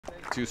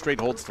2 straight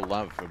holds to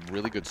love. A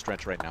really good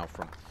stretch right now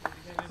from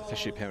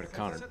Mpetshi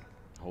Perricard.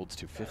 Holds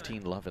to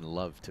 15 love and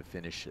love to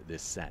finish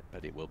this set,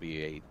 but it will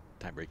be a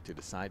tiebreak to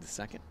decide the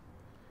second.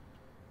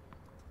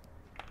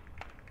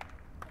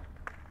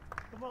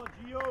 Come on,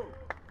 Gio.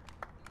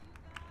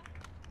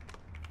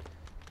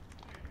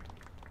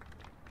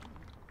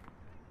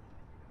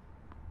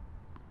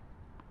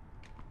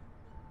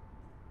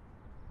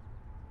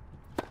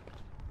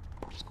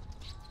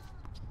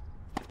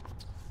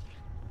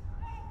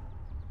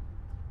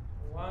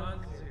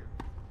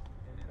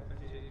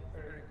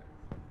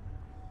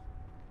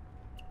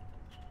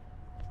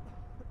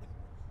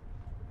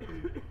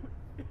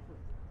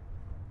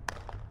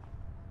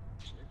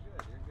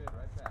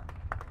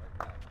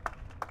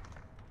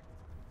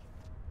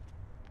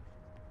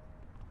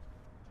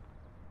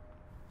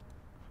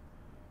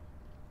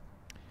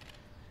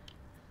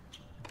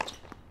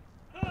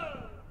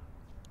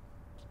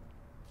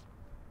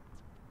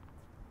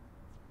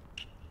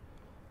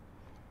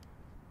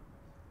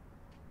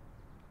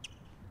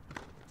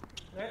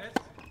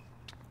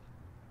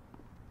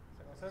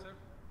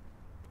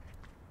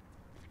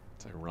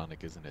 It's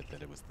ironic, isn't it,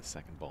 that it was the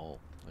second ball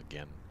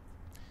again.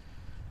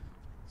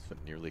 That's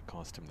what nearly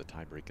cost him the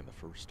tiebreak in the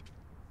first.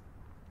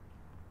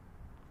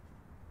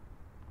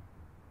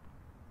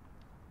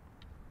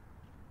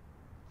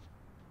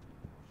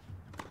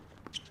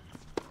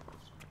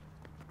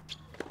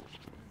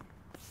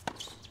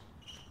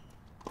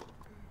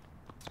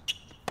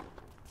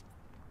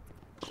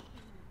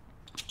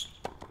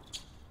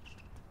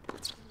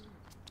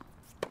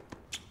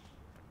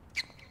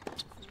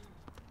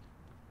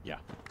 Yeah.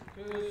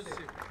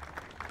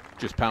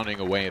 Just pounding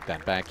away at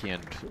that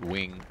backhand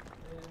wing,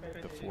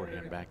 the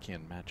forehand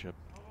backhand matchup.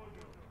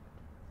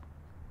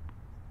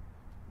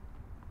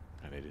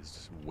 And it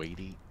is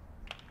weighty,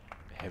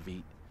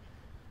 heavy,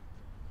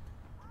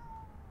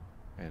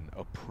 and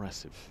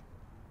oppressive.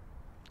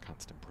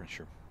 Constant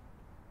pressure.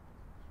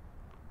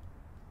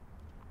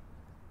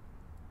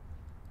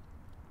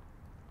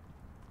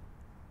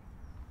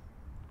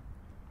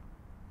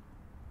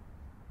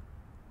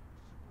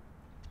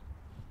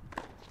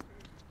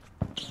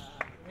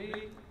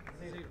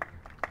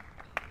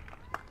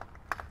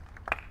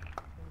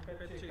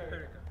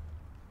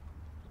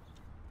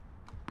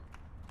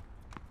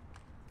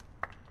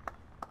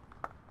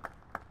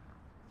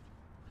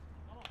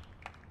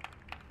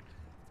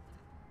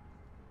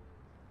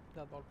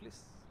 That ball, please.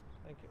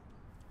 Thank you.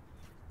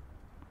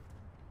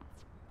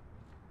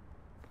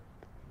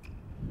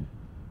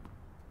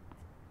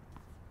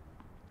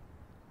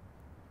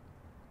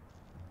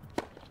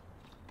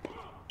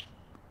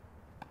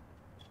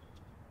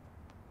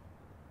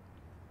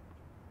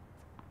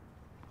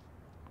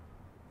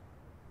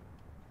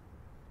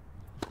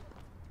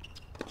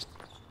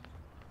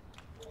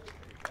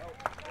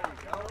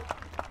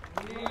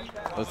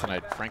 Listen,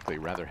 I'd frankly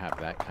rather have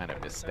that kind of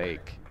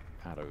mistake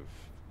out of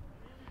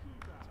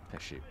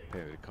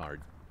Perricard.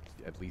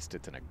 At least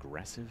it's an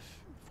aggressive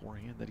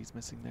forehand that he's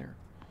missing there.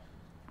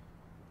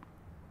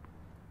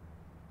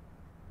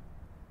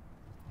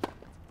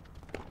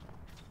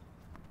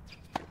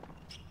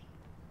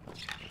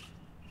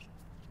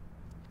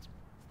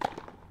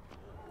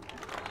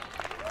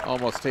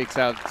 Almost takes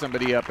out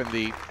somebody up in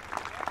the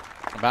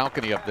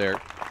balcony up there.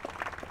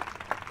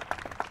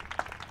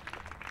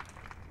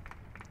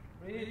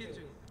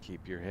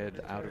 Keep your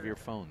head out of your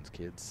phones,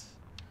 kids.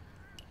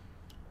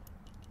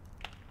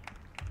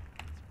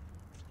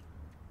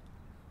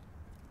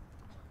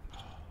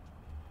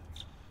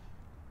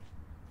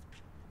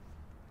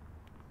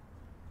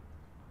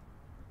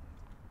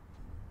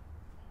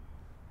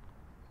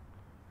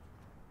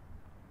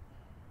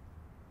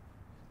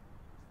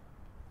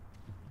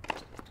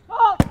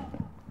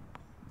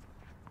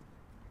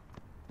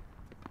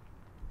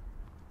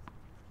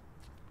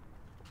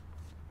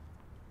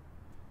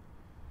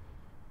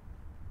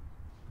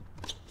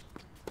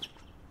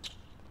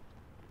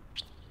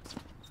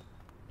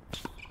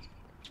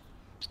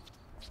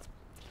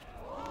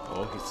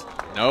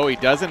 No, he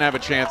doesn't have a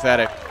chance at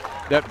it.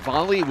 That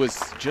volley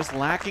was just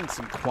lacking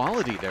some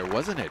quality there,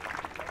 wasn't it?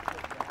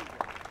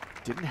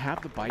 Didn't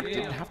have the bite,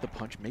 didn't have the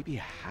punch, maybe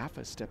half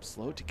a step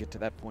slow to get to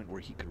that point where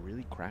he could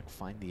really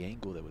find the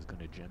angle that was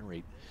going to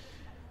generate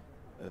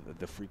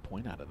the free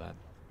point out of that.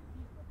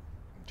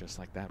 Just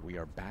like that, we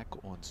are back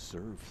on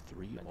serve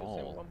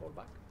 3-all. One ball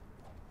back.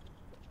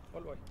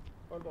 All boy.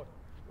 All ball.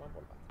 One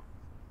ball back.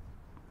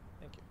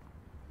 Thank you.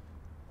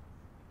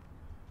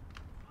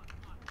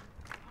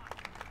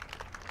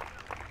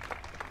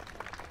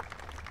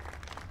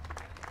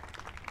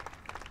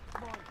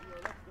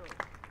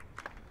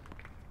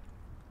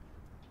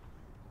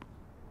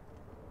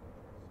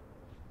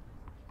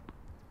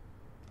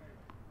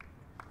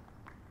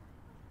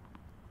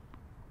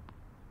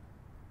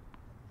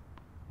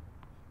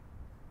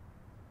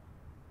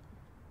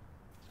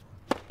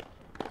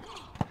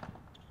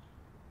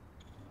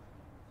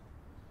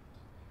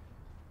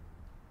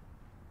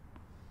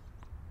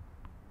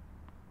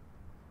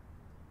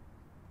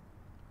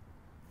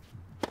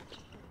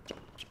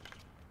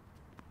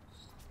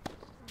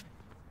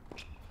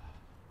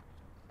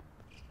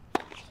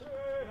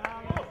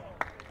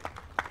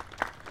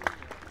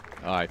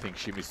 I think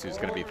Shimizu's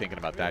going to be thinking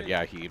about that.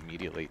 Yeah, he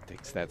immediately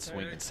takes that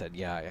swing and said,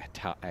 yeah,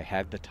 I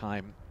had the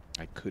time.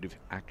 I could have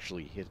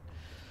actually hit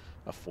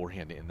a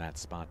forehand in that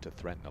spot to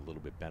threaten a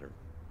little bit better.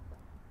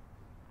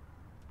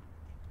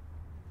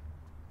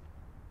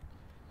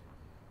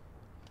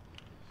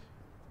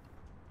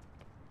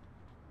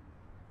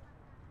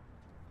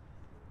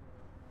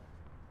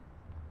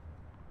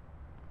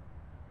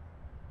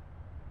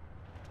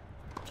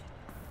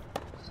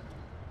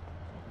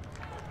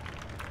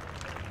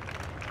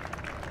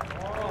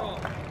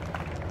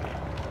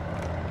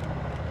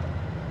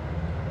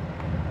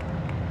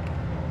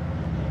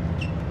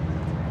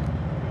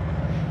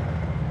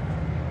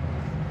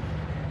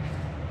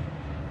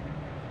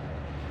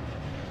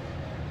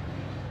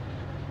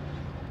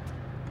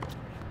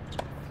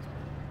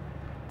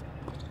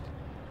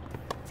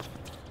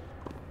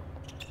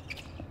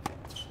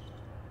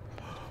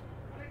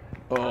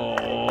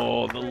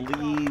 Oh, the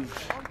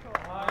leave.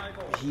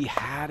 He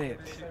had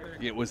it.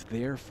 It was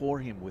there for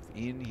him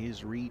within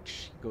his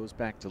reach. He goes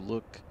back to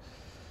look.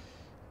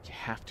 You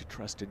have to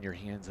trust in your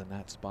hands in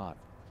that spot.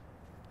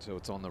 So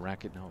it's on the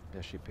racket now.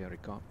 Mpetshi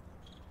Perricard.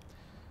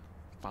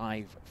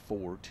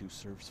 5-4, 2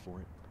 serves for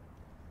it.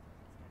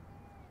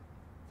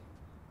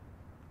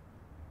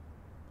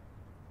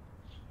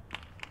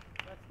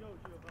 Let's go,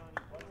 Giovanni.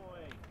 All the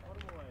way. All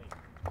the way.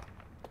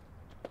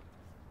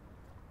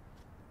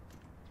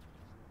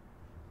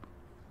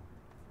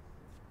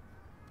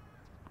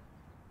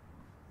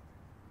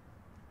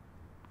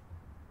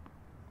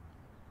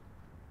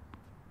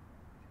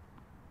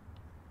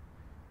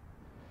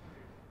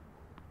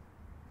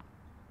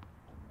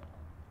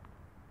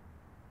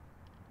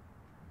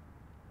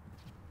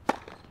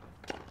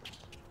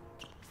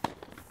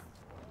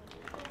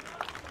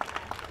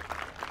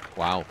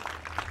 Wow.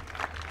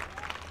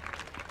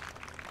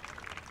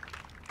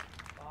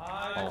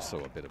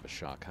 Also a bit of a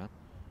shock, huh?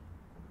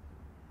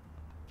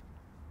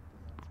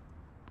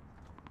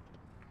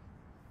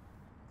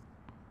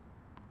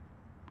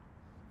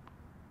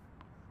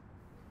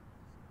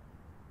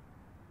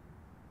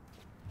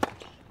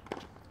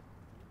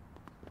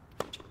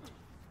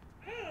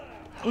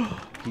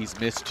 He's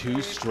missed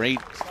 2 straight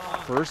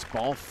first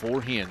ball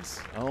forehands.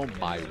 Oh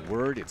my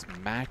word, it's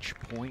match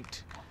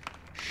point.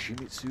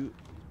 Shimizu.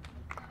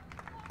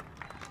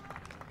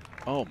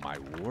 Oh my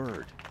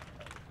word.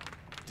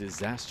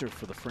 Disaster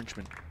for the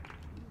Frenchman.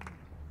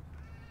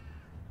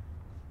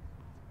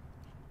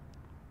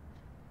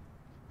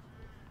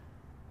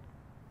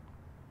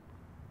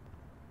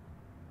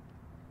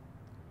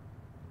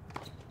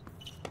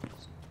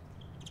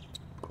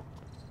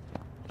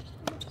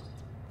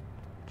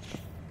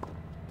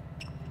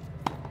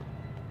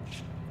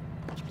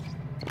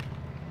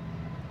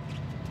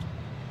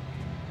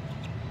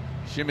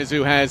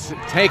 Shimizu has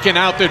taken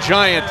out the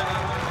giant.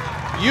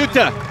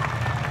 Yuta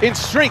in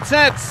straight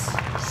sets,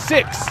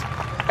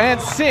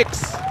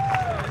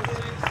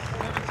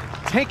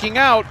 6-6. Taking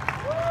out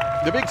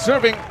the big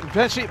serving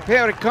Mpetshi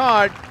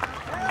Perricard.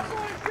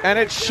 And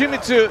it's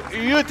Shimizu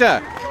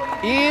Yuta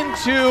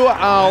into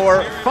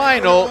our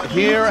final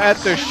here at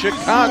the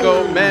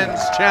Chicago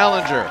Men's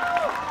Challenger.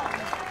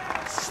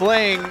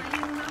 Slaying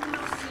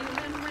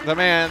the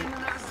man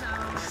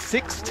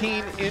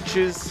 16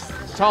 inches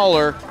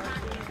taller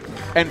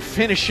and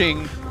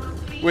finishing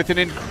with an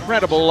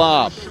incredible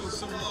lob.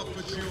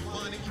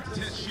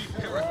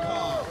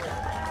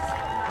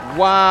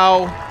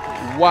 Wow,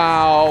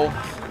 wow,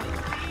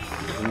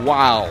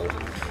 wow.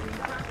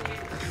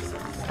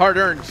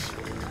 Hard-earned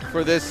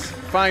for this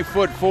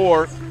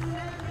 5'4"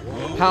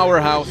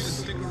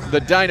 powerhouse.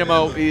 The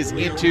Dynamo is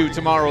into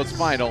tomorrow's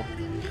final,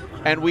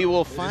 and we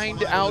will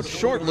find out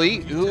shortly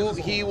who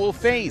he will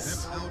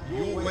face.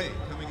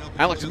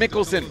 Alex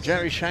Mickelson,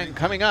 Jerry Shang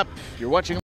coming up. You're watching